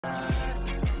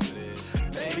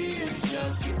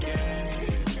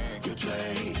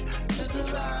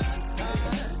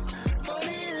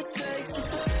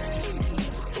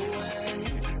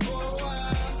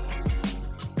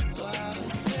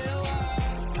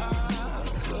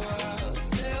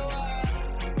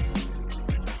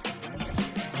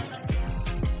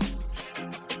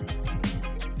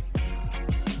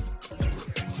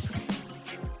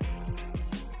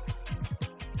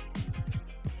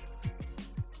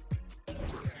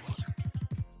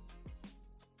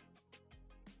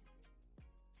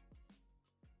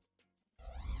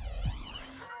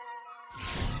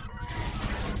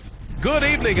Good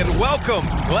evening and welcome.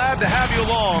 Glad to have you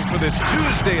along for this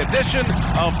Tuesday edition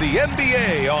of the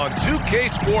NBA on 2K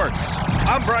Sports.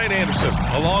 I'm Brian Anderson,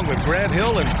 along with Grant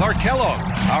Hill and Clark Kellogg,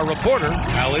 our reporter,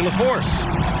 Allie LaForce.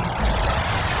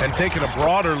 And taking a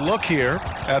broader look here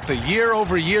at the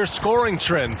year-over-year scoring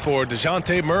trend for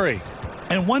DeJounte Murray.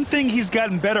 And one thing he's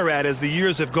gotten better at as the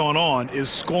years have gone on is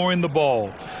scoring the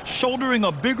ball, shouldering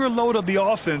a bigger load of the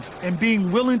offense and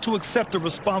being willing to accept the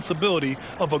responsibility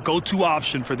of a go-to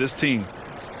option for this team.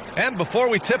 And before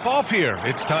we tip off here,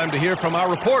 it's time to hear from our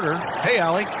reporter. Hey,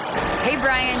 Allie. Hey,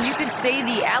 Brian. You could say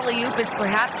the alley-oop is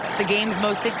perhaps the game's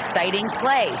most exciting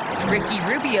play. Ricky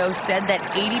Rubio said that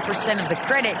 80% of the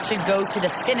credit should go to the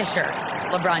finisher.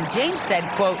 LeBron James said,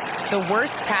 quote, the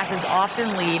worst passes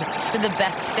often lead to the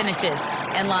best finishes.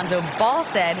 And Lonzo Ball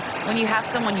said, when you have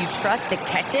someone you trust to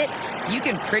catch it, you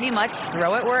can pretty much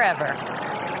throw it wherever.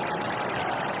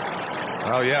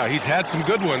 Oh, yeah, he's had some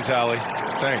good ones, Allie.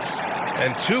 Thanks.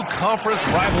 And two conference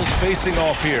rivals facing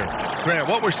off here. Grant,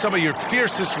 what were some of your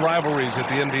fiercest rivalries at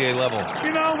the NBA level?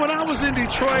 You know, when I was in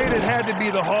Detroit, it had to be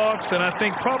the Hawks, and I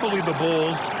think probably the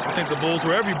Bulls. I think the Bulls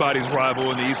were everybody's rival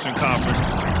in the Eastern Conference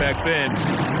back then.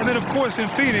 And then, of course, in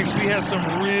Phoenix, we had some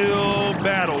real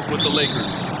battles with the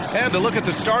Lakers. And to look at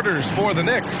the starters for the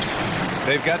Knicks,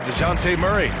 they've got DeJounte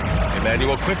Murray.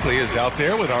 Emmanuel Quickley is out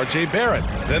there with R.J. Barrett.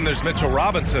 Then there's Mitchell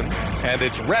Robinson, and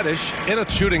it's Reddish in a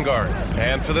shooting guard.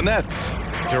 And for the Nets,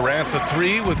 Durant the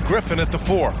 3 with Griffin at the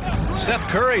 4. Seth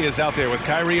Curry is out there with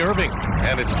Kyrie Irving,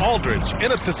 and it's Aldridge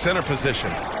in at the center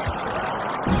position.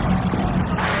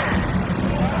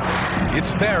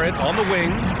 It's Barrett on the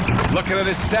wing. Looking at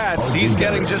his stats, he's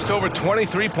getting just over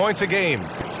 23 points a game.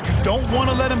 Don't want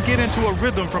to let him get into a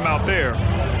rhythm from out there.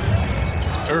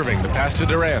 Irving, the pass to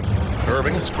Durant.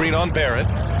 Irving, a screen on Barrett.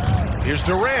 Here's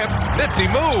Durant, nifty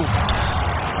move.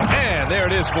 And there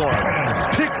it is for him.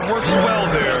 Pick works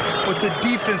well there, but the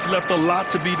defense left a lot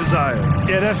to be desired.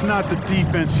 Yeah, that's not the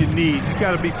defense you need. You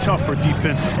got to be tougher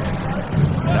defensively.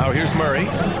 Now here's Murray.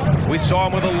 We saw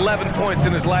him with 11 points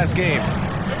in his last game.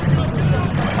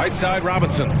 Right side,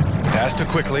 Robinson. Pass to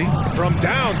Quickley from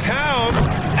downtown.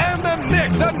 And the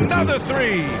Knicks, another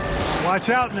 3. Watch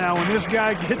out now. When this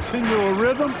guy gets into a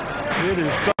rhythm, it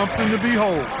is something to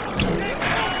behold.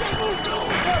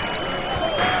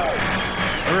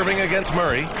 Irving against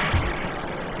Murray.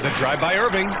 The drive by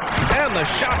Irving. And the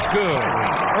shot's good.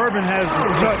 Irving has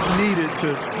the touch needed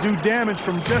to do damage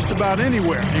from just about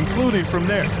anywhere, including from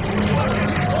there.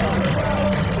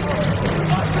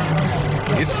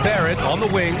 It's Barrett on the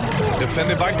wing,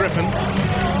 defended by Griffin.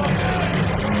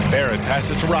 Barrett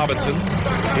passes to Robinson.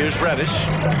 Here's Reddish.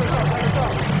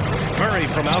 Murray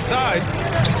from outside.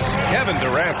 Kevin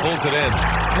Durant pulls it in.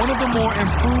 One of the more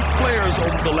improved players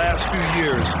over the last few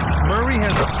years, Murray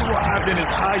has thrived in his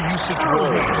high-usage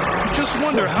role. You just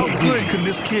wonder how good can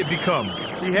this kid become.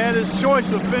 He had his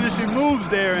choice of finishing moves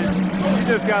there, and you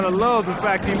just got to love the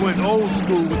fact he went old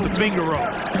school with the finger roll.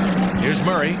 Here's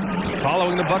Murray,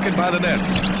 following the bucket by the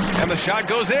Nets. And the shot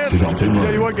goes in.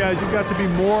 Tell you what, guys, you've got to be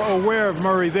more aware of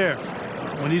Murray there.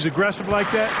 When he's aggressive like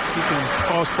that, he can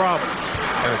cause problems.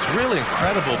 And it's really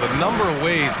incredible the number of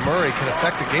ways Murray can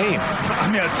affect a game. I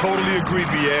mean, I totally agree,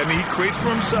 B.A. I mean, he creates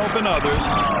for himself and others.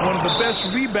 One of the best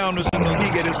rebounders in the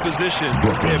league at his position.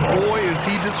 And boy, is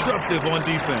he disruptive on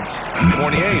defense.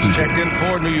 Fournier's checked in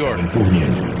for New York.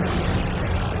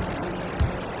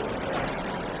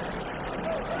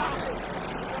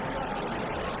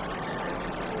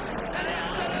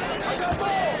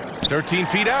 13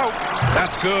 feet out.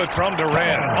 That's good from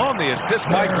Durant on the assist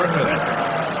by Griffin.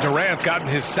 Durant's gotten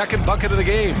his second bucket of the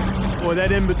game. Boy,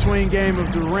 that in-between game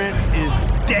of Durant's is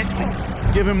deadly.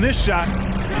 Give him this shot,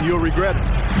 and you'll regret it.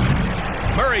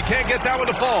 Murray can't get that one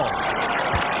to fall.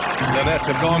 The Nets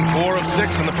have gone 4 of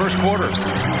 6 in the first quarter.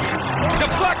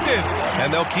 Deflected,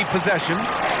 and they'll keep possession.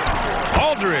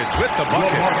 Aldridge with the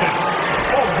bucket.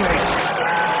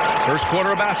 First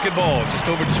quarter of basketball, just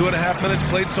over 2.5 minutes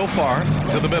played so far.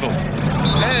 To the middle.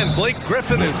 And Blake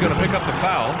Griffin is going to pick up the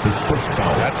foul. His first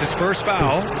foul. That's his first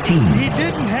foul. He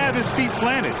didn't have his feet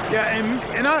planted. Yeah,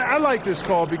 and I like this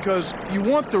call because you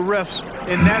want the refs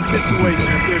in that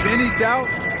situation. If there's any doubt,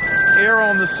 err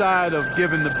on the side of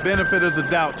giving the benefit of the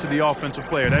doubt to the offensive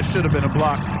player. That should have been a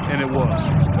block, and it was.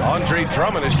 Andre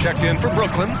Drummond is checked in for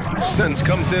Brooklyn. Sins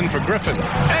comes in for Griffin.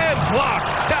 And blocked.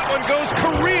 That one goes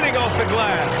careening off the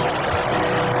glass.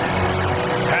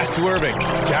 Pass to Irving.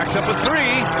 Jacks up a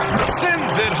three.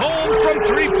 Sends it home from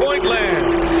three-point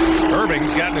land.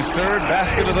 Irving's gotten his third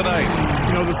basket of the night.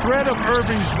 You know, the threat of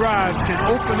Irving's drive can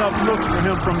open up looks for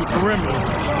him from the perimeter,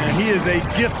 and he is a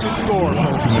gifted scorer. 2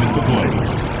 minutes to play.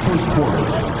 First quarter.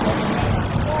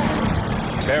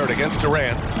 Barrett against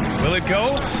Durant. Will it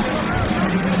go?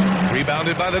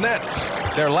 Rebounded by the Nets.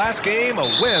 Their last game,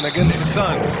 a win against the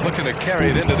Suns. Looking to carry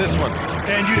it into this one.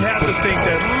 And you'd have to think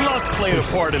that luck played a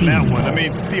part in that one. I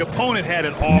mean, the opponent had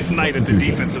an off night at the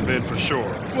defensive end for sure.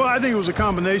 Well, I think it was a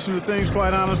combination of things,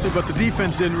 quite honestly, but the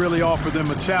defense didn't really offer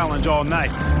them a challenge all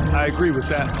night. I agree with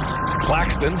that.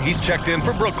 Claxton, he's checked in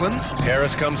for Brooklyn.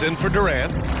 Harris comes in for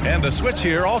Durant. And a switch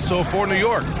here also for New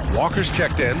York. Walker's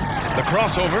checked in. The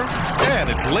crossover. And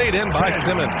it's laid in by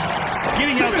Simmons.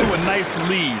 Getting out to a nice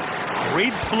lead.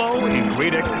 Great flow and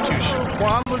great execution.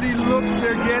 Quality looks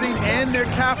they're getting, and they're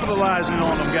capitalizing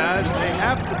on them, guys. They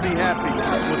have to be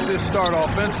happy with this start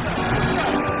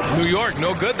offensively. New York,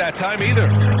 no good that time either.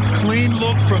 Clean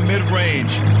look from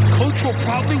mid-range. Coach will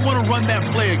probably want to run that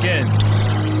play again.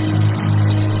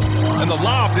 And the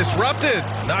lob disrupted.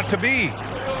 Not to be.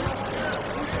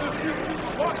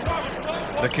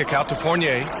 The kick out to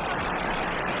Fournier.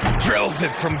 Drills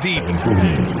it from deep.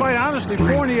 Quite honestly,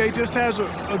 Fournier just has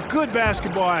a good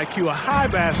basketball IQ, a high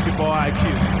basketball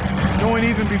IQ. Knowing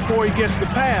even before he gets the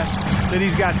pass that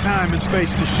he's got time and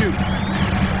space to shoot.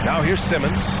 Now here's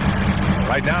Simmons.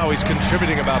 Right now he's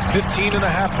contributing about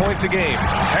 15.5 points a game.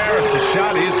 Harris's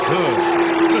shot is good.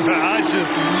 I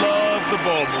just love the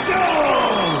ball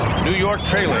movement. New York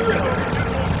trailing.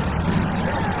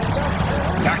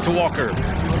 Back to Walker.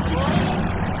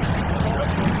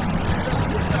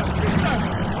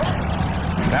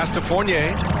 Pass to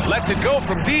Fournier. Lets it go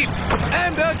from deep.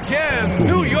 And again,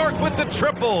 New York with the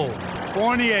triple.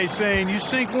 Fournier saying, you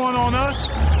sink one on us,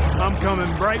 I'm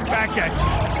coming right back at you.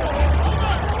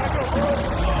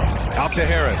 Out to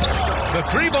Harris. The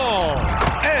three ball.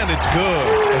 And it's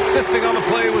good. Assisting on the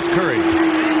play was Curry.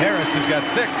 Harris has got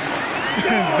 6.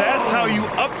 That's how you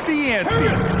up the ante.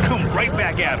 Come right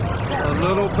back at him. A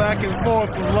little back and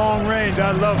forth from long range.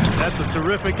 I love it. That's a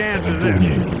terrific answer there.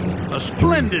 A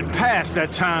splendid pass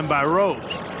that time by Rose.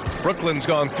 Brooklyn's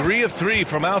gone 3 of 3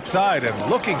 from outside and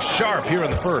looking sharp here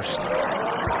in the first.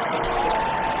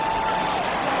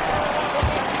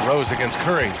 Rose against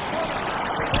Curry.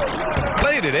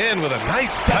 Played it in with a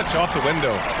nice touch off the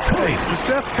window. When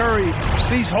Seth Curry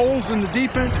sees holes in the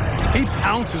defense, he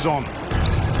pounces on them.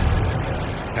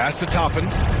 Pass to Toppin.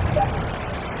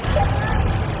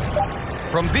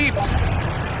 From deep.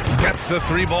 Gets the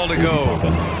 3 ball to go.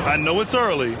 I know it's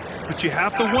early, but you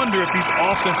have to wonder if these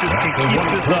offenses can keep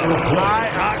this up.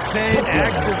 High-octane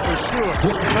action for sure.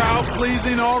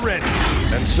 Crowd-pleasing already.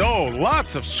 And so,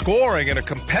 lots of scoring in a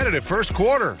competitive first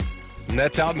quarter.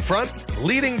 Nets out in front,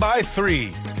 leading by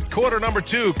 3. Quarter number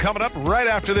 2 coming up right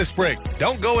after this break.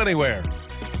 Don't go anywhere.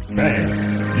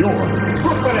 And your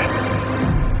Brooklyn Nets.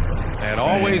 And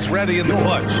always ready in the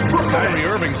clutch. Kyrie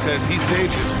Irving says he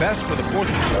saves his best for the fourth.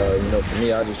 For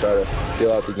me, I just try to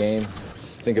feel out the game,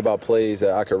 think about plays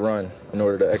that I could run in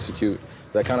order to execute.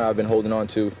 That kind of I've been holding on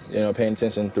to, paying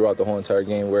attention throughout the whole entire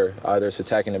game where either it's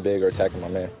attacking the big or attacking my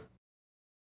man.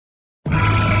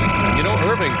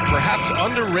 Irving, perhaps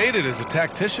underrated as a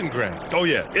tactician, Grant. Oh,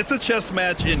 yeah. It's a chess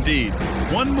match indeed.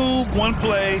 One move, one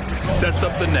play, sets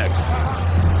up the next.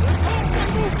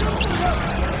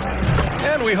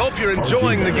 And we hope you're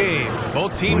enjoying the game.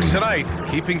 Both teams tonight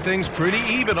keeping things pretty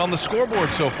even on the scoreboard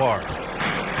so far.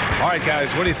 All right,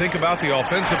 guys, what do you think about the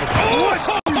offensive attack?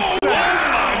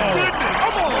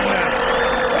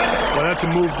 Well, that's a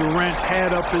move Durant's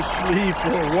had up his sleeve for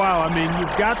a while. I mean,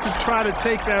 you've got to try to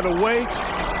take that away.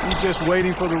 He's just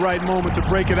waiting for the right moment to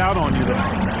break it out on you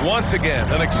there. Once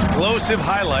again, an explosive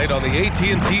highlight on the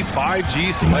AT&T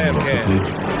 5G Slam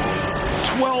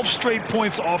Cam. 12 straight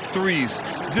points off threes.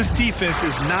 This defense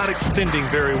is not extending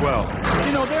very well.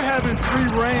 They're having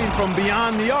free reign from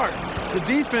beyond the arc. The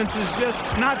defense is just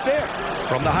not there.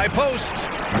 From the high post.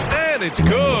 And it's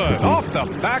good. Off the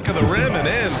back of the rim and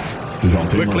in.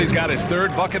 Quickly's got his third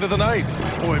bucket of the night.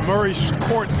 Boy, Murray's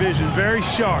court vision very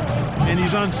sharp, and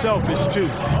he's unselfish too.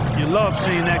 You love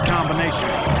seeing that combination.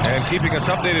 And keeping us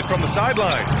updated from the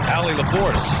sideline, Allie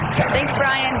LaForce. Thanks,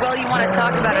 Brian. Well, you want to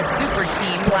talk about a super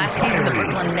team. Last season, the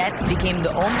Brooklyn Nets became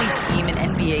the only team in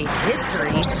NBA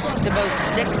history to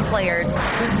boast 6 players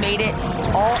who made it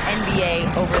all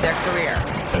NBA over their career.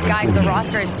 Guys, the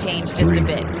roster has changed just a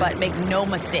bit, but make no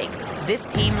mistake, this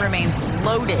team remains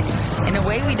loaded in a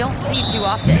way we don't see too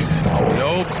often.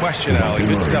 No question, Allie.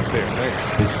 Good stuff there.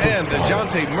 Thanks. And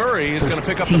DeJounte Murray is going to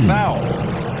pick up the foul.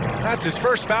 That's his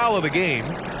first foul of the game.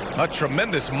 A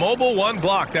tremendous mobile one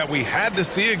block that we had to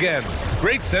see again.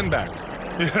 Great send back.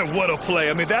 Yeah, what a play.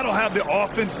 I mean, that'll have the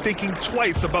offense thinking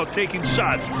twice about taking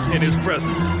shots in his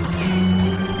presence.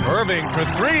 Irving for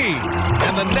 3,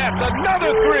 and the Nets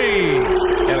another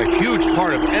 3. And a huge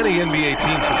part of any NBA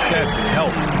team's success is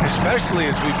health, especially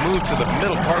as we move to the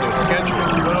middle part of the schedule.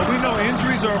 Well, we know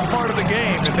injuries are a part of the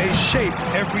game, and they shape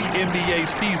every NBA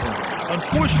season.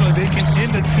 Unfortunately, they can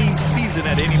end a team's season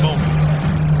at any moment.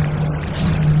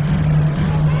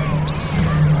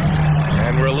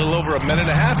 And we're a little over a minute and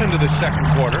a half into the second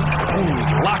quarter.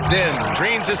 He's locked in,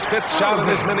 drains his 5th shot in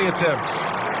as many attempts.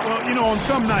 Well, you know, on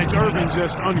some nights, Irving's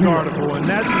just unguardable, and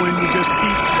that's when you just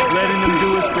keep letting him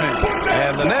do his thing.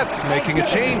 And the Nets making a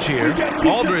change here.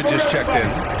 Aldridge is checked in.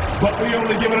 But we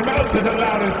only give it out to the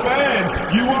loudest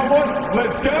fans. You want one?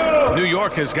 Let's go! New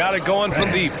York has got it going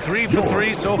from deep. 3 for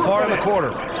 3 so far in the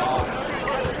quarter.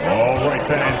 All right,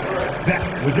 fans.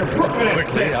 That was your Brooklyn Nets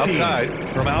Quickly outside,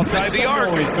 from outside the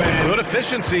arc. Good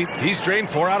efficiency. He's drained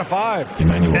 4 out of 5.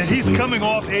 And he's coming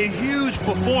off a huge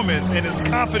performance, and his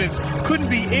confidence couldn't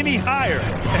be any higher.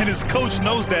 And his coach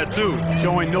knows that, too.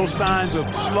 Showing no signs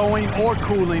of slowing or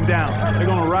cooling down. They're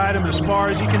going to ride him as far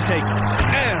as he can take him.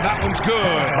 And that one's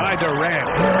good by Durant.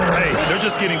 Hey, they're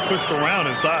just getting pushed around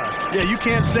inside. Yeah, you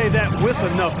can't say that with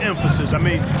enough emphasis. I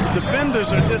mean,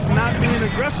 defenders are just not being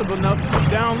aggressive enough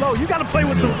down low. You got to play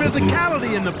with some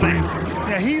physicality in the paint.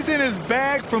 Yeah, he's in his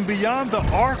bag from beyond the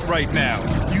arc right now.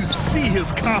 You see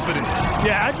his confidence.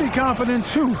 Yeah, I'd be confident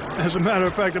too. As a matter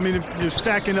of fact, I mean, if you're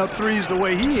stacking up threes the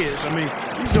way he is, I mean,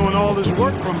 he's doing all this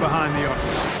work from behind the arc.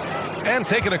 And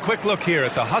taking a quick look here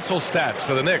at the hustle stats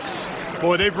for the Knicks.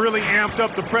 Boy, they've really amped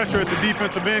up the pressure at the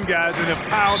defensive end, guys, and have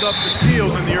piled up the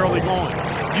steals in the early going.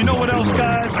 You know what else,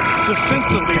 guys?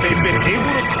 Defensively, they've been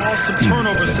able to cause some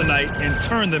turnovers tonight and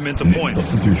turn them into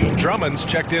points. Drummond's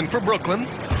checked in for Brooklyn.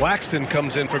 Claxton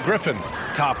comes in for Griffin.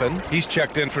 Toppin, he's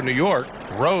checked in for New York.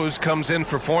 Rose comes in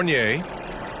for Fournier.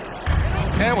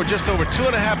 And we're just over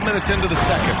 2.5 minutes into the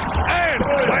second. And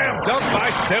slam dunk by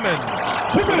Simmons.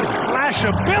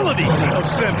 Slashability of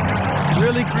Simmons.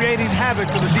 Really creating havoc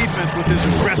for the defense with his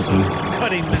aggressive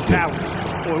cutting mentality.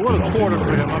 Boy, what a quarter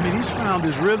for him. I mean, he's found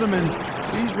his rhythm, and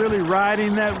he's really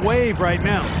riding that wave right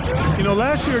now. You know,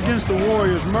 last year against the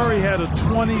Warriors, Murray had a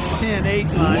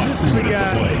 20-10-8 line. This is a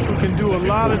guy who can do a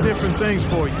lot of different things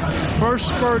for you. First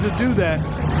Spur to do that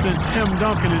since Tim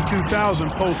Duncan in 2000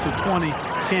 posted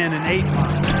 20-10-8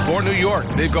 line. For New York,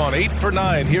 they've gone 8 for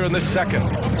 9 here in this second.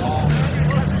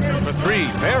 For 3,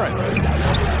 Barrett.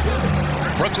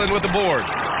 Brooklyn with the board.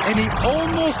 And he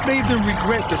almost made them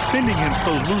regret defending him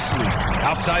so loosely.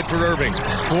 Outside for Irving.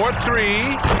 4-3.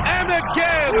 And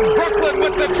again, Brooklyn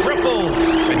with the triple.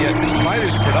 And yet, despite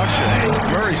his production,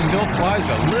 Murray still flies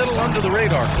a little under the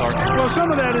radar, Clark. Well, some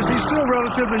of that is he's still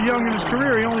relatively young in his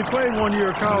career. He only played 1 year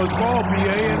of college ball, BA,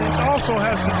 and it also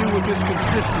has to do with his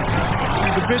consistency.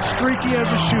 He's a bit streaky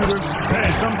as a shooter.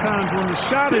 And sometimes when the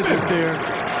shot isn't there,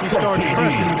 he starts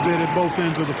pressing a bit at both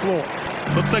ends of the floor.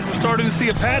 Looks like we're starting to see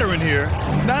a pattern here.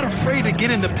 Not afraid to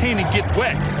get in the paint and get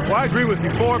wet. Well, I agree with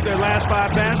you. 4 of their last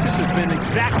 5 baskets has been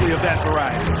exactly of that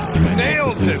variety.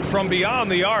 Nails it from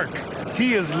beyond the arc.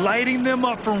 He is lighting them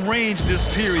up from range this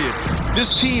period.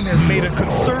 This team has made a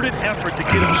concerted effort to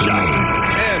get him shots.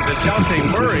 And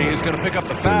DeJounte Murray is going to pick up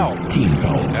the foul. Team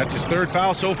foul. That's his 3rd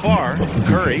foul so far.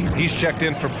 Curry, he's checked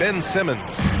in for Ben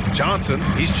Simmons. Johnson,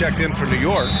 he's checked in for New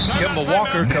York. Kemba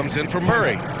Walker comes in for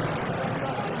Murray.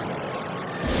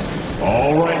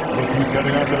 All right, look who's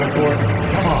coming onto the court.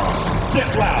 Come on,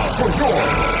 get loud for your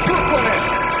Brooklyn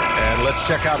Nets. And let's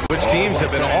check out which teams have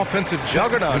been offensive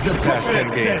juggernauts the past 10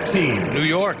 games. New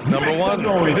York, number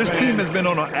 1. This team has been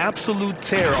on an absolute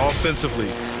tear offensively.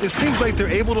 It seems like they're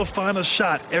able to find a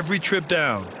shot every trip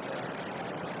down.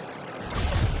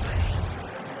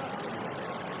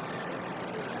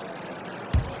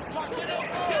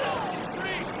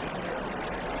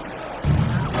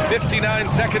 .59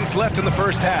 seconds left in the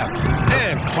first half.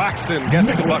 And Claxton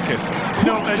gets the bucket. You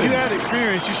know, as you add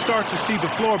experience, you start to see the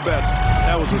floor better.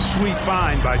 That was a sweet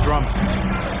find by Drummond.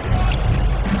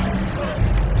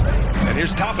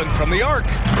 Here's Toppin from the arc.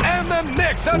 And the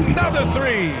Knicks, another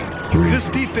three. This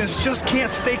defense just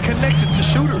can't stay connected to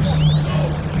shooters.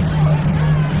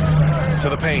 To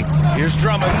the paint. Here's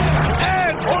Drummond.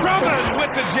 And Drummond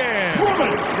with the jam.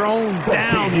 Thrown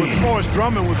down with force.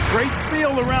 Drummond with great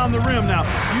feel around the rim. Now,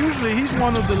 usually he's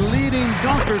one of the leading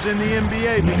dunkers in the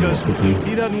NBA because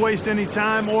he doesn't waste any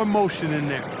time or motion in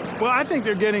there. Well, I think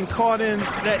they're getting caught in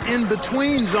that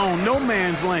in-between zone, no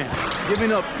man's land,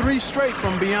 giving up 3 straight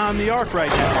from beyond the arc right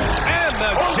now. And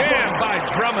the jam by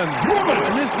Drummond.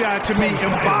 And this guy, to me,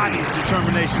 embodies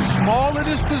determination. Small at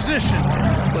his position,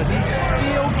 but he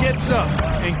still gets up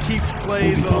and keeps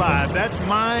plays alive. That's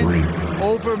mind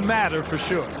over matter for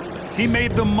sure. He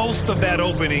made the most of that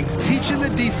opening, teaching the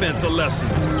defense a lesson.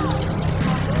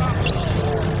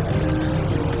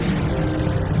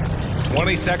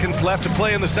 20 seconds left to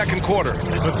play in the second quarter.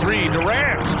 The three,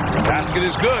 Durant. The basket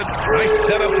is good. Nice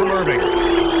setup from Irving.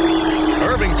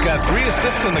 Irving's got 3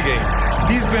 assists in the game.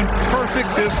 He's been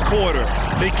perfect this quarter.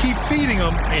 They keep feeding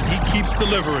him, and he keeps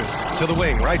delivering. To the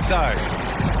wing, right side.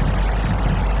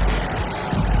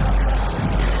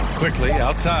 Quickly,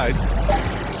 outside.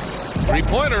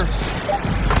 Three-pointer.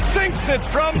 Sinks it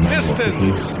from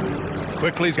distance.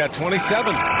 Quickly's got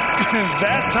 27.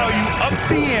 That's how you up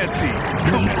the ante.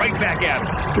 Come right back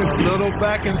at him. A little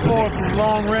back and forth from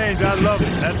long range. I love it.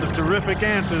 That's a terrific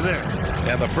answer there.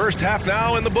 And the first half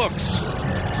now in the books.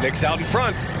 Knicks out in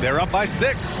front. They're up by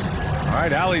 6. All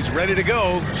right, Allie's ready to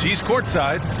go. She's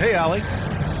courtside. Hey, Allie.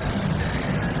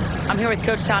 I'm here with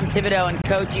Coach Tom Thibodeau. And,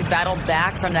 Coach, you battled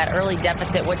back from that early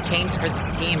deficit. What changed for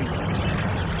this team?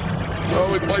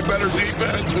 Well, we played better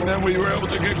defense, and then we were able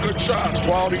to get good shots,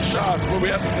 quality shots, but we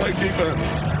have to play defense.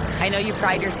 I know you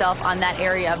pride yourself on that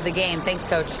area of the game. Thanks,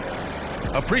 Coach.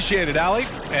 Appreciate it, Allie.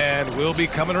 And we'll be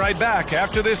coming right back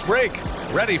after this break.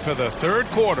 Ready for the third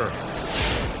quarter.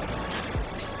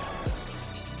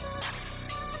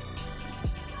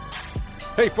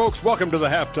 Hey, folks, welcome to the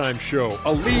halftime show.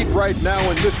 A lead right now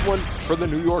in this one for the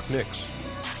New York Knicks.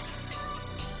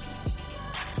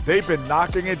 They've been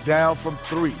knocking it down from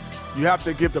 3. You have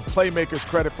to give the playmakers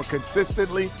credit for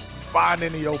consistently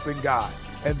finding the open guy.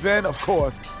 And then, of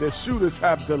course, their shooters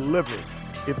have delivered.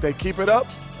 If they keep it up,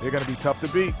 they're going to be tough to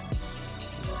beat.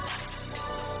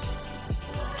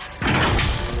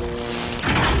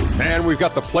 And we've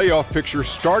got the playoff picture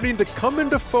starting to come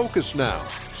into focus now.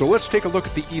 So let's take a look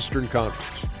at the Eastern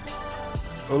Conference.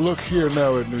 A look here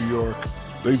now at New York.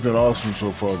 They've been awesome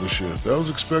so far this year. That was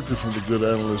expected from the good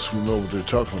analysts who know what they're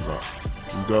talking about.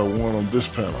 We've got one on this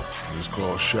panel, and it's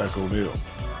called Shaq O'Neal.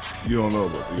 You don't know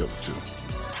about the other 2.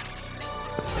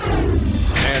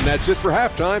 And that's it for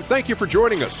halftime. Thank you for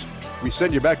joining us. We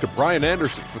send you back to Brian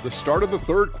Anderson for the start of the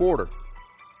third quarter.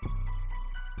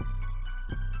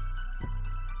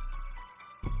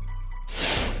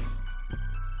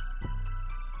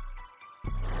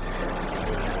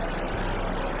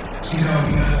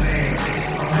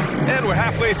 And we're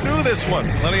halfway through this one.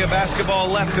 Plenty of basketball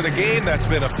left in the game. That's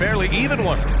been a fairly even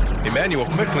one. Emmanuel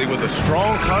quickly with a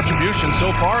strong contribution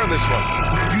so far in this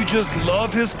one. You just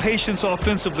love his patience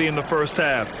offensively in the first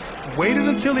half. Waited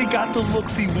until he got the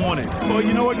looks he wanted. Well,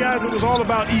 you know what, guys? It was all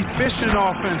about efficient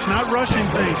offense, not rushing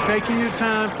things, taking your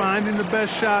time, finding the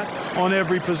best shot on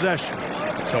every possession.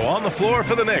 So on the floor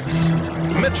for the Knicks,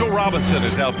 Mitchell Robinson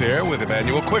is out there with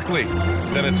Emmanuel Quickly.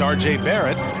 Then it's R.J.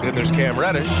 Barrett. Then there's Cam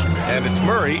Reddish. And it's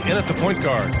Murray in at the point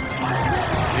guard.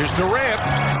 Here's Durant.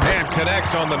 And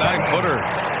connects on the 9-footer.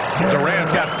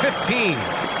 Durant's got 15.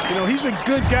 You know, he's a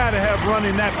good guy to have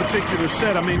running that particular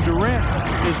set. I mean, Durant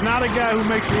is not a guy who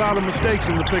makes a lot of mistakes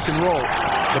in the pick and roll.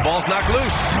 The ball's knocked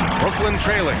loose. Brooklyn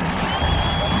trailing.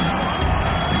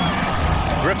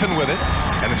 Griffin with it.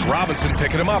 And it's Robinson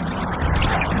picking him up.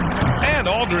 And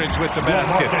Aldridge with the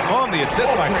basket on the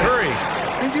assist by Curry.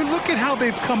 And you look at how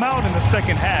they've come out in the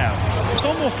second half. It's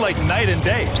almost like night and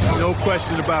day. No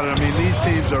question about it. I mean, these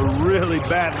teams are really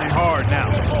battling hard now.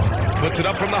 Puts it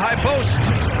up from the high post.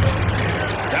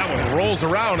 That one rolls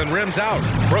around and rims out.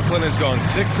 Brooklyn has gone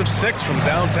 6 of 6 from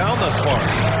downtown thus far.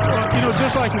 You know,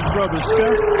 just like his brother,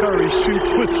 Seth Curry shoots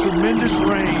with tremendous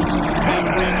range and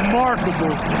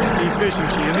remarkable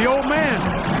efficiency. And the old man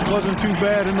wasn't too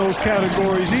bad in those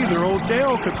categories either.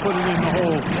 Odell could put it in the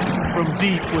hole from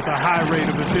deep with a high rate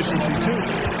of efficiency, too.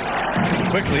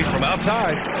 Quickly from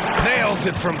outside. Nails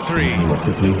it from 3.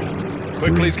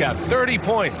 Quickly's got 30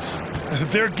 points.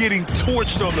 They're getting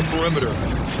torched on the perimeter.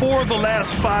 4 of the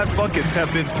last 5 buckets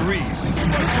have been threes.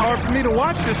 It's hard for me to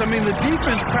watch this. I mean, the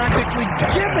defense practically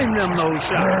giving them those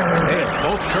shots. Hey,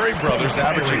 both Curry brothers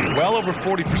averaging well over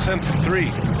 40% from 3.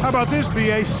 How about this,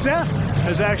 B.A.? Seth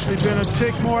has actually been a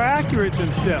tick more accurate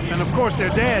than Steph. And, of course, their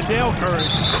dad, Dale Curry,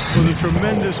 was a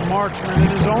tremendous marksman in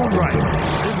his own right.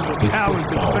 This is a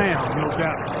talented fam, no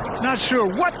doubt. Not sure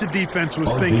what the defense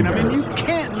was thinking. I mean, you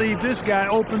can't leave this guy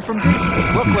open from deep.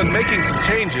 Brooklyn making some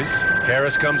changes.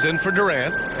 Harris comes in for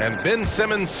Durant, and Ben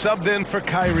Simmons subbed in for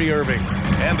Kyrie Irving.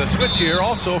 And a switch here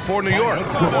also for New York.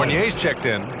 Fournier's checked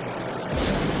in.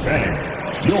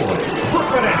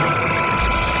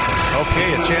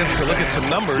 Okay, a chance to look at some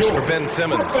numbers for Ben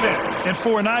Simmons. And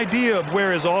for an idea of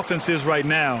where his offense is right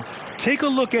now, take a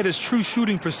look at his true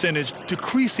shooting percentage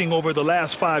decreasing over the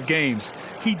last 5 games.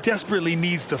 He desperately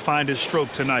needs to find his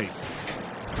stroke tonight.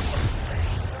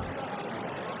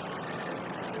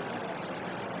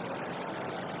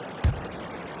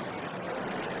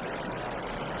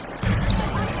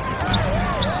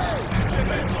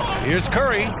 Here's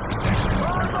Curry.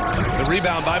 The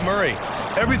rebound by Murray.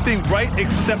 Everything right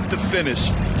except the finish.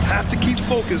 Have to keep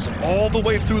focused all the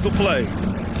way through the play.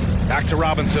 Back to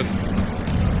Robinson.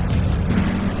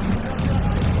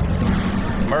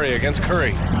 Murray against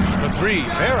Curry. The 3,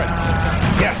 Barrett.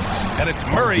 Yes, and it's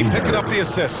Murray picking up the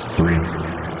assist.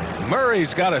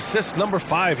 Murray's got assist number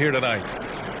 5 here tonight.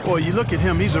 Boy, you look at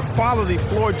him, he's a quality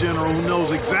floor general who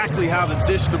knows exactly how to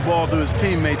dish the ball to his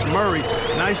teammates. Murray,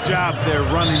 nice job there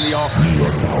running the offense.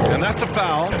 And that's a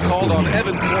foul called on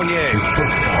Evan Fournier.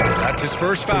 That's his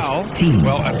first foul.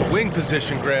 Well, at the wing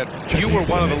position, Grant, you were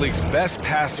one of the league's best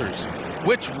passers.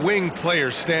 Which wing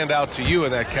players stand out to you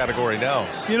in that category now?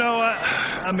 You know,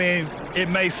 I mean, it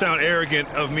may sound arrogant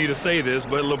of me to say this,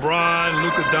 but LeBron,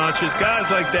 Luka Doncic,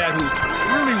 guys like that who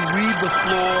really read the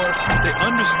floor, they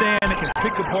understand and can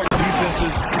pick apart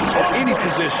defenses at any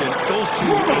position. Those 2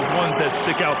 are the ones that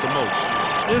stick out the most.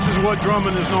 This is what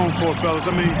Drummond is known for, fellas.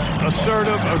 I mean,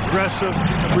 assertive, aggressive,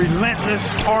 relentless,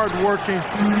 hard-working.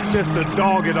 He's just a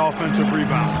dogged offensive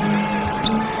rebounder.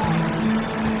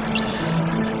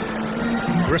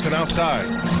 Griffin outside.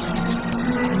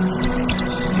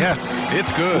 Yes,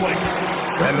 it's good.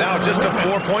 And now just a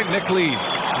 4-point Knick lead.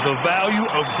 The value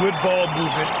of good ball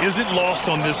movement isn't lost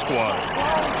on this squad.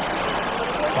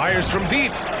 Fires from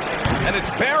deep. And it's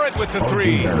Barrett with the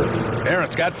 3.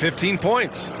 Barrett's got 15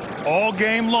 points. All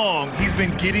game long, he's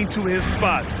been getting to his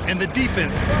spots, and the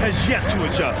defense has yet to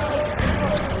adjust.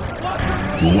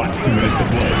 Last 2 minutes to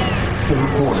play.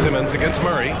 Simmons against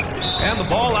Murray. And the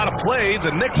ball out of play,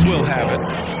 the Knicks will have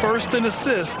it. First in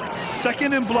assists,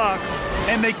 second in blocks,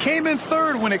 and they came in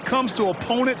 3rd when it comes to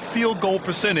opponent field goal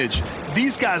percentage.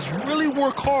 These guys really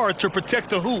work hard to protect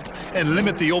the hoop and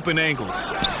limit the open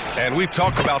angles. And we've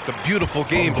talked about the beautiful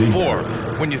game before.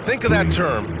 When you think of that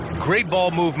term, great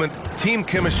ball movement, team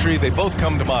chemistry, they both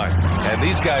come to mind. And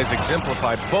these guys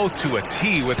exemplify both to a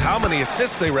T with how many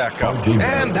assists they rack up.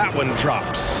 And that one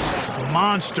drops.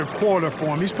 Monster quarter for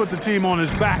him. He's put the team on his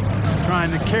back,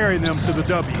 trying to carry them to the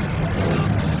W.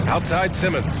 Outside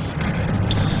Simmons.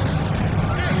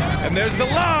 And there's the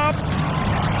lob.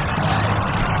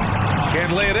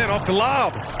 Can't lay it in off the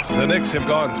lob. The Knicks have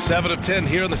gone 7 of 10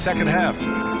 here in the second half.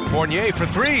 Fournier for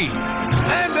 3.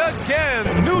 And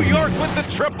again, New York with the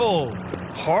triple.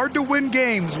 Hard to win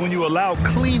games when you allow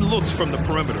clean looks from the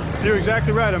perimeter. You're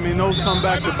exactly right. I mean, those come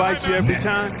back to bite you every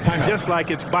time, just like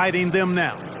it's biting them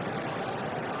now.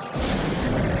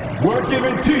 We're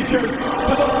giving T-shirts to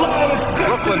the loudest.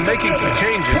 Brooklyn making some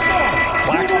changes.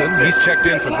 Claxton, he's checked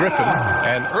in for Griffin,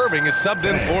 and Irving is subbed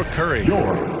in for Curry.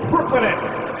 Your Brooklyn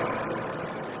Nets.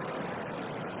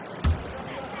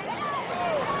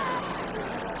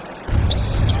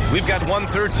 We've got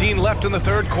 1:13 left in the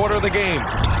 3rd quarter of the game.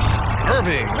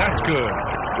 Irving, that's good.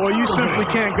 Well, you simply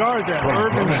can't guard that.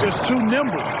 Irving's just too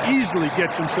nimble. Easily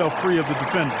gets himself free of the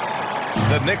defender.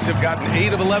 The Knicks have gotten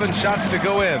 8 of 11 shots to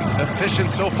go in.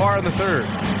 Efficient so far in the 3rd.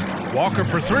 Walker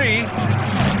for 3.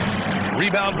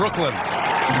 Rebound Brooklyn.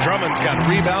 Drummond's got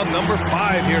rebound number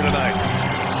 5 here tonight.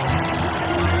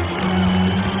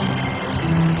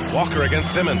 Walker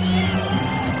against Simmons.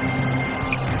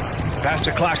 Pass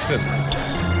to Claxton.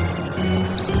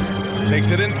 Takes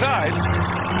it inside.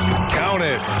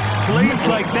 Counted. Plays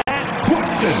like that,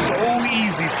 so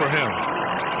easy for him.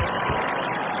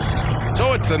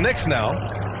 So it's the Knicks now.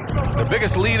 The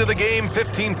biggest lead of the game,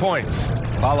 15 points.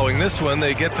 Following this one,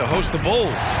 they get to host the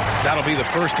Bulls. That'll be the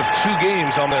first of 2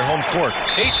 games on their home court.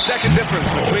 8-second difference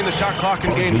between the shot clock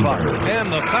and game clock.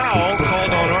 And the foul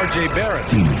called on R.J. Barrett.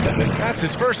 That's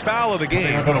his first foul of the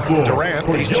game. Durant,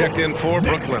 he's checked in for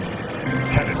Brooklyn.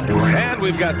 And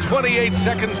we've got 28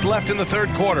 seconds left in the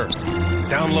 3rd quarter.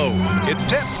 Down low, it's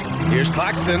tipped. Here's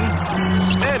Claxton,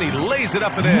 and he lays it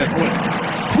up and in.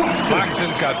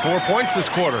 Claxton's got 4 points this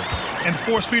quarter. And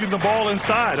force-feeding the ball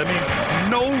inside. I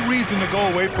mean, no reason to go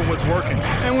away from what's working.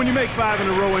 And when you make 5 in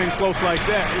a row in close like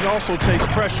that, it also takes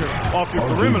pressure off your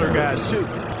perimeter guys, too.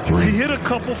 He hit a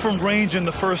couple from range in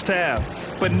the first half,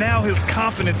 but now his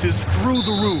confidence is through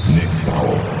the roof. Next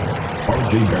foul,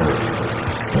 R.J. Barrett.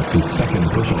 That's his second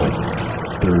personal.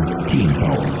 Third team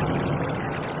foul.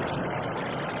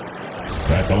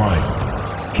 At the line,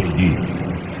 KD.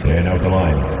 And out the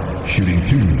line, shooting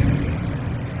 2.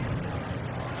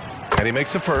 And he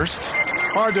makes the first.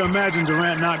 Hard to imagine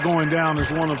Durant not going down as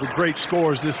one of the great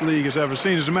scorers this league has ever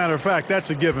seen. As a matter of fact,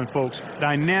 that's a given, folks.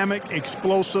 Dynamic,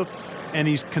 explosive, and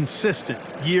he's consistent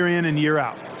year in and year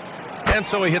out. And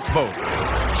so he hits both.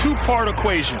 Two-part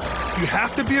equation. You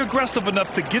have to be aggressive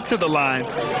enough to get to the line,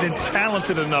 then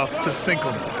talented enough to sink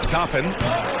them. Toppin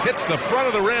hits the front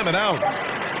of the rim and out.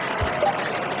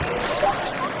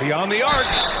 Beyond the arc.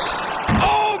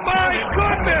 Oh, my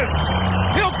goodness!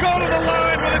 He'll go to the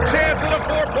line with a chance at a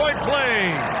 4-point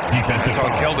play. Defensive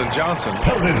on Keldon Johnson.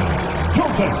 Keldon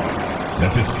Johnson.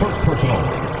 That's his first personal.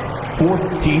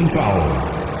 4th team foul.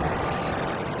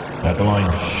 At the line,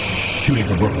 shooting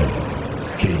for Brooklyn.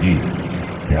 KD.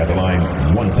 At the line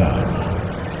 1 time.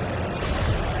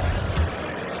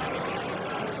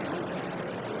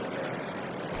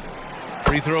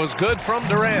 Free throws good from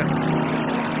Durant.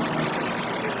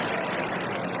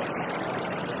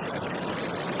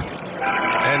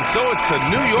 And so it's the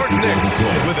New York Knicks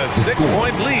with a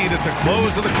 6-point lead at the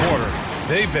close of the quarter.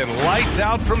 They've been lights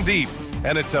out from deep,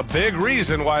 and it's a big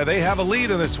reason why they have a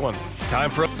lead in this one. Time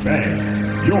for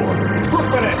your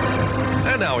Brooklyn Nets.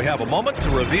 And now we have a moment to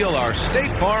reveal our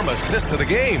State Farm assist of the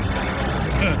game.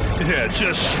 Yeah,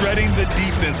 just shredding the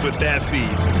defense with that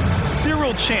feed.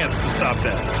 Zero chance to stop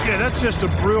that. Yeah, that's just a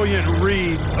brilliant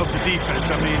read of the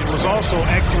defense. I mean, it was also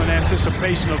excellent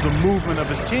anticipation of the movement of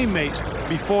his teammates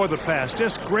before the pass.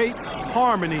 Just great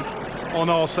harmony on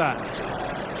all sides.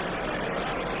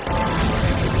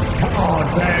 Come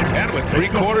on, fans. And with 3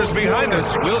 quarters behind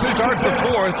us, we'll start the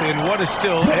 4th in what is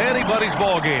still anybody's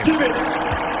ball game.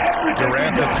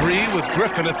 Durant the 3 with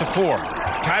Griffin at the 4.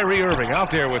 Kyrie Irving out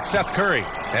there with Seth Curry.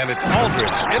 And it's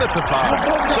Aldridge in at the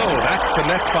 5. So that's the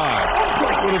Nets 5.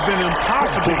 It would have been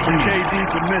impossible for KD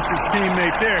to miss his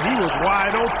teammate there. He was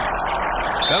wide open.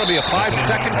 That'll be a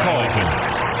 5-second call.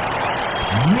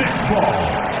 Next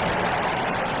ball.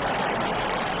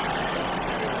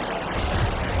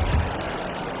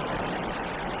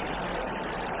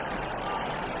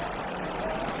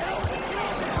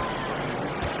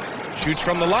 Shoots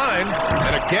from the line,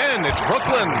 and again, it's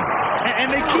Brooklyn.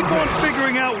 And they keep on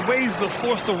figuring out ways to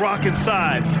force the rock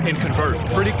inside and convert.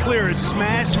 Pretty clear, it's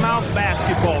smash mouth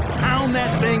basketball. Pound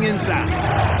that thing inside.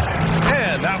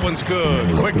 And that one's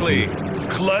good, quickly.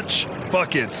 Clutch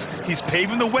buckets. He's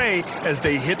paving the way as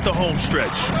they hit the home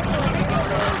stretch.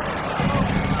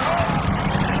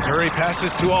 Curry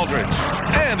passes to Aldridge,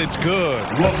 and it's good.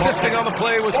 Assisting on the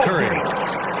play was Curry.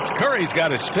 Curry's got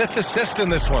his 5th assist in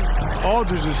this one.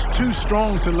 Aldridge is too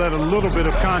strong to let a little bit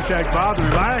of contact bother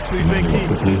him. I actually think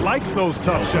he likes those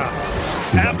tough shots.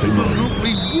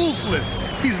 Absolutely ruthless.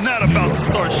 He's not about to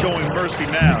start showing mercy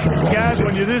now. Guys,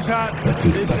 when you're this hot,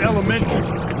 it's elementary.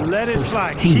 Let it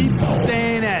fly. Keep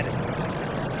staying at it.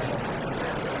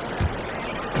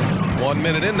 1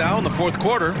 minute in now in the 4th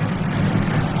quarter.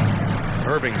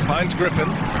 Irving finds Griffin.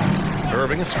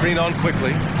 Irving a screen on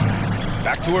quickly.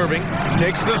 Back to Irving,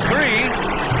 takes the 3,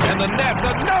 and the Nets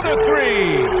another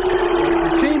 3.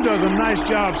 The team does a nice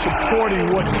job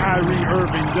supporting what Kyrie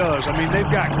Irving does. I mean,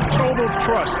 they've got total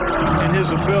trust in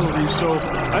his ability, so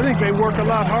I think they work a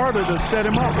lot harder to set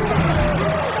him up.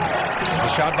 A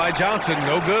shot by Johnson,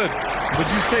 no good. Would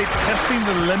you say testing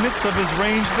the limits of his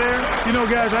range there? You know,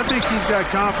 guys, I think he's got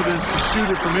confidence to shoot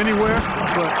it from anywhere,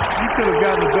 but he could have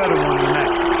gotten a better one than that.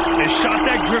 A shot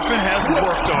that Griffin has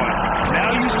worked on.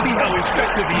 Now you see how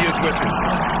effective he is with it.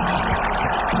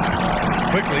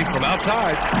 Quickly from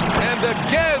outside. And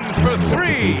again for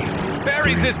 3.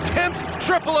 Buries his 10th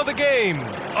triple of the game.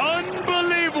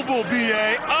 Unbelievable,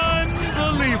 B.A.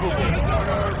 Unbelievable.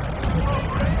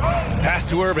 Pass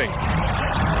to Irving.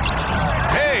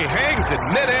 Hey, hangs it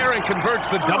midair and converts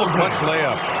the double clutch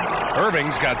layup.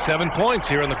 Irving's got 7 points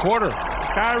here in the quarter.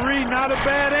 Kyrie, not a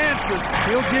bad answer.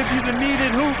 He'll give you the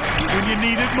needed hoop when you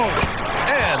need it most.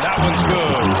 And that one's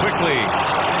good, quickly.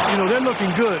 You know, they're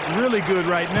looking good, really good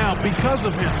right now because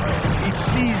of him. He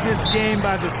sees this game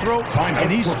by the throat, and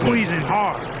he's squeezing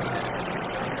hard.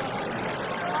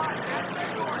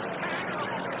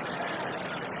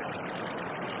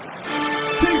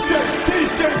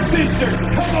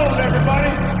 T-shirts. Come on,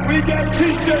 everybody. We got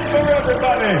T-shirts for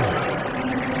everybody.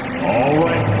 All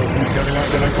right. who's coming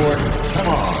onto the court. Come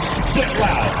on, get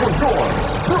loud for your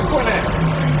Brooklyn Nets.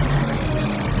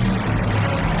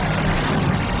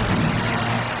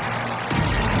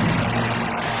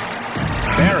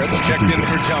 Barrett's checked in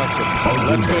for Johnson.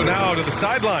 Let's go now to the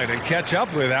sideline and catch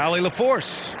up with Allie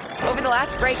LaForce. Over the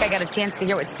last break, I got a chance to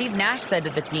hear what Steve Nash said to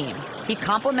the team. He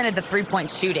complimented the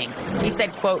three-point shooting. He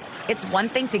said, quote, "It's one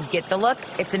thing to get the look,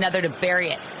 it's another to bury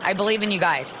it. I believe in you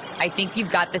guys. I think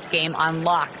you've got this game on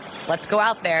lock. Let's go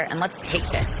out there and let's take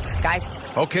this. Guys."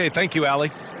 Okay, thank you,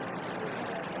 Allie.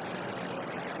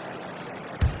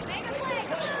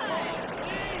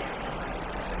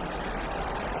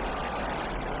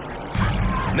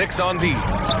 Knicks on D.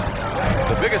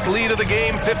 The biggest lead of the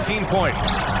game, 15 points.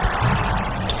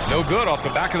 No good off the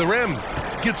back of the rim.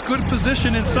 Gets good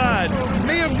position inside.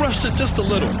 May have rushed it just a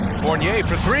little. Fournier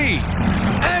for three.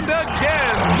 And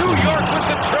again, New York with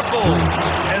the triple.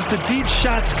 As the deep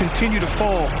shots continue to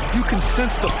fall, you can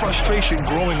sense the frustration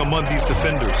growing among these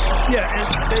defenders. Yeah,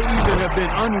 and they either have been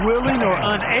unwilling or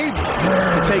unable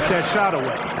to take that shot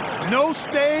away. No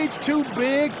stage too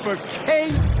big for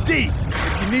KD.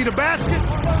 If you need a basket,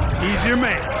 he's your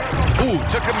man. Ooh,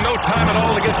 took him no time at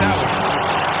all to get that one.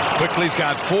 Quickly's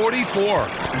got 44.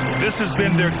 This has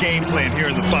been their game plan here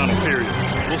in the final period.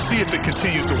 We'll see if it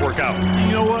continues to work out.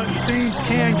 You know what? Teams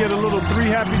can get a little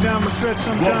three-happy down the stretch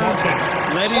sometimes,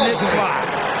 letting it fly.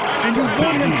 And you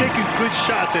want him taking good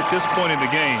shots at this point in the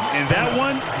game, and that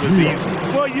one was easy.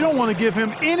 Well, you don't want to give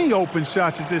him any open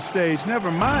shots at this stage.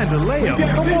 Never mind the layup.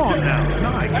 Come on now.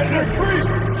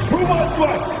 Who wants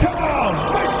left? Come on,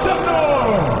 make some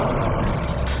noise!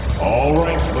 All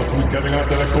right, look who's coming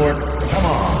onto the court. Come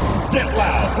on, get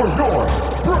loud for your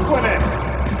Brooklyn Nets.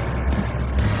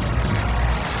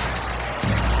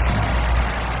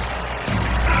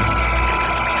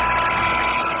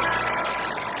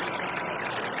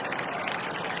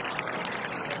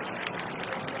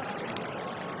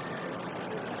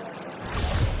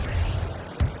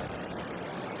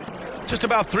 Just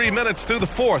about 3 minutes through the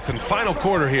fourth and final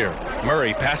quarter here.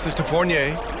 Murray passes to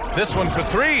Fournier. This one for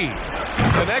three.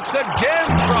 Connects again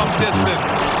from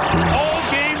distance. All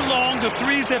game long, the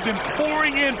threes have been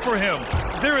pouring in for him.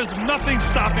 There is nothing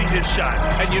stopping his shot.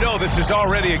 And you know this is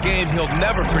already a game he'll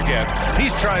never forget.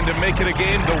 He's trying to make it a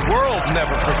game the world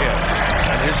never forgets.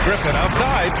 And here's Griffin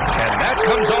outside, and that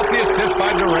comes off the assist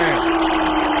by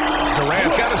Durant.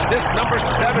 Durant's got assist number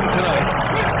 7 tonight.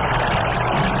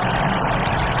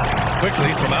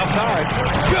 Quickly from outside.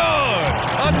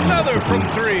 Good! Another from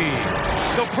three.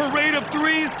 The parade of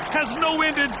threes has no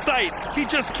end in sight. He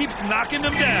just keeps knocking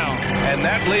them down. And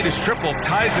that latest triple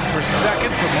ties him for second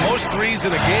for most threes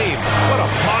in a game. What a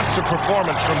monster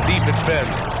performance from deep it's been.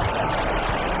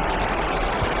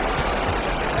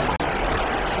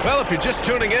 Well, if you're just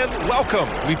tuning in, welcome.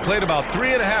 We've played about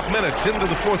 3.5 minutes into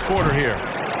the fourth quarter here.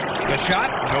 The shot,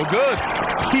 no good.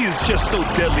 He is just so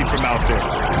deadly from out there.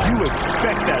 You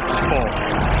expect that to fall.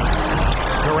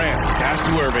 Durant, pass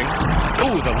to Irving.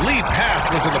 Ooh, the lead pass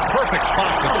was in the perfect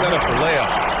spot to set up the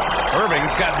layup.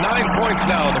 Irving's got 9 points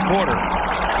now in the quarter.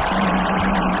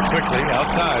 Quickly,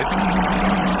 outside.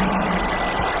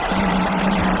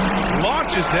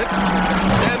 Launches it.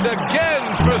 And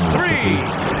again for three.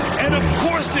 And of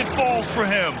course it falls for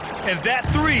him. And that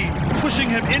three pushing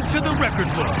him into the record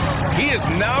books. He is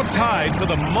now tied for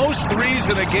the most threes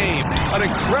in a game. An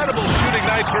incredible shooting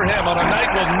night for him on a night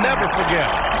we'll never forget.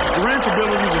 Durant's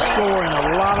ability to score in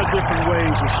a lot of different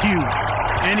ways is huge.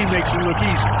 And he makes it look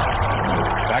easy.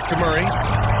 Back to Murray.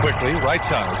 Quickly, right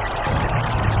side.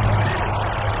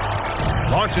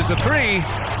 Launches a three.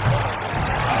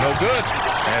 No good.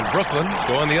 And Brooklyn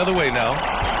going the other way now.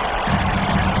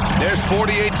 There's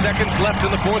 48 seconds left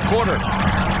in the fourth quarter.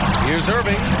 Here's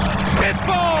Irving. It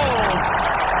falls!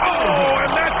 Oh,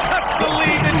 and that cuts the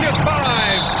lead to just 5.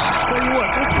 Tell you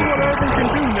what, this is what Irving can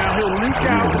do now. He'll leak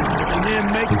out and then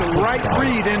make the right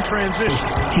read in transition.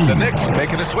 The Knicks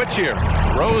making a switch here.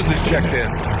 Rose is checked in.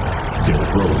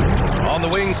 On the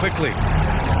wing quickly.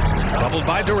 Doubled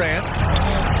by Durant.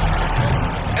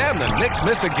 And the Knicks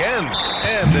miss again.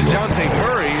 And DeJounte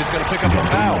Murray is going to pick up a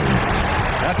foul.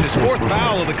 That's his 4th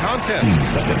foul of the contest.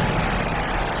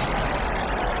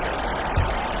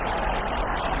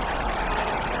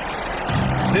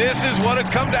 This is what it's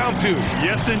come down to.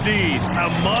 Yes, indeed. A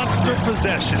monster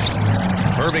possession.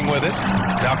 Irving with it.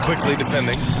 Now quickly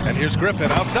defending. And here's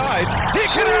Griffin outside. He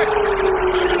connects!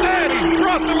 And he's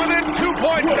brought them within 2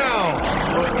 points now.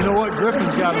 Well, you know what?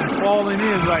 Griffin's got him falling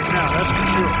in right now. That's for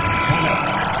sure.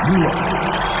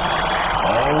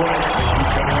 All right.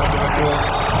 He's coming up to the floor.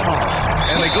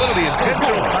 And they go to the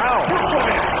intentional foul.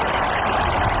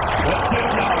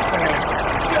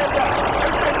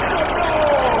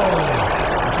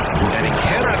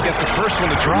 cannot get the first one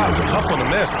to drop. Tough one to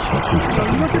miss. So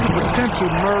look at the potential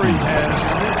Murray has,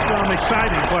 and it's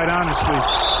exciting, quite honestly.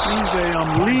 He's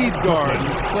a lead guard. He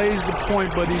plays the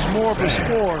point, but he's more of a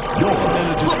scorer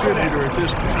than a distributor at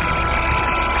this point.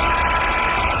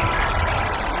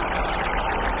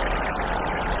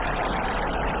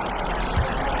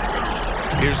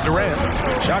 Here's Durant.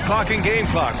 Shot clock and game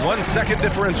clock. 1 second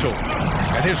differential.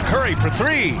 And here's Curry for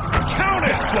three. Count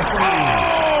it!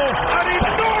 Oh! An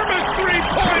enormous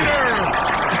three-pointer!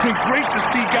 Great to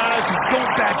see guys who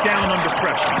don't back down under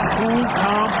pressure. Cool,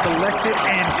 calm, collected,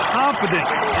 and confident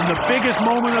in the biggest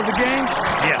moment of the game.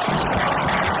 Yes.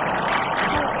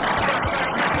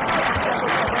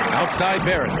 Outside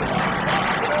Barrett.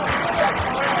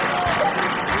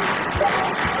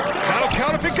 That'll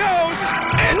count if it goes.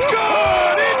 It's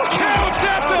good! It counts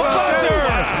at the buzzer!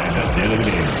 That's the end of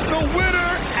the game. The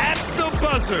winner at the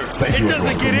buzzer. Thank you, It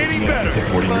doesn't get any better.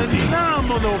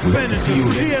 Phenomenal finish. see you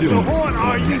He again at the soon. horn.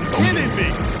 Are you kidding me?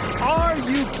 Are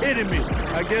you kidding me?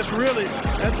 I guess really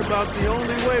that's about the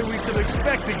only way we could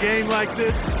expect a game like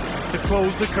this to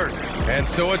close the curtain. And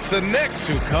so it's the Knicks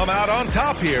who come out on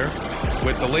top here.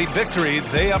 With the late victory,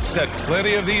 they upset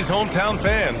plenty of these hometown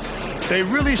fans. They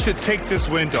really should take this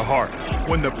win to heart.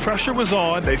 When the pressure was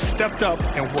on, they stepped up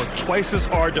and worked twice as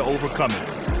hard to overcome it.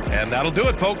 And that'll do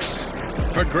it, folks.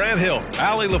 For Grant Hill,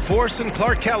 Allie LaForce, and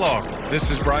Clark Kellogg,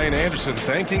 this is Brian Anderson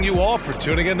thanking you all for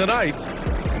tuning in tonight.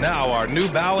 Now our New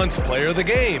Balance player of the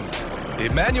game,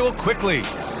 Emmanuel Quickley.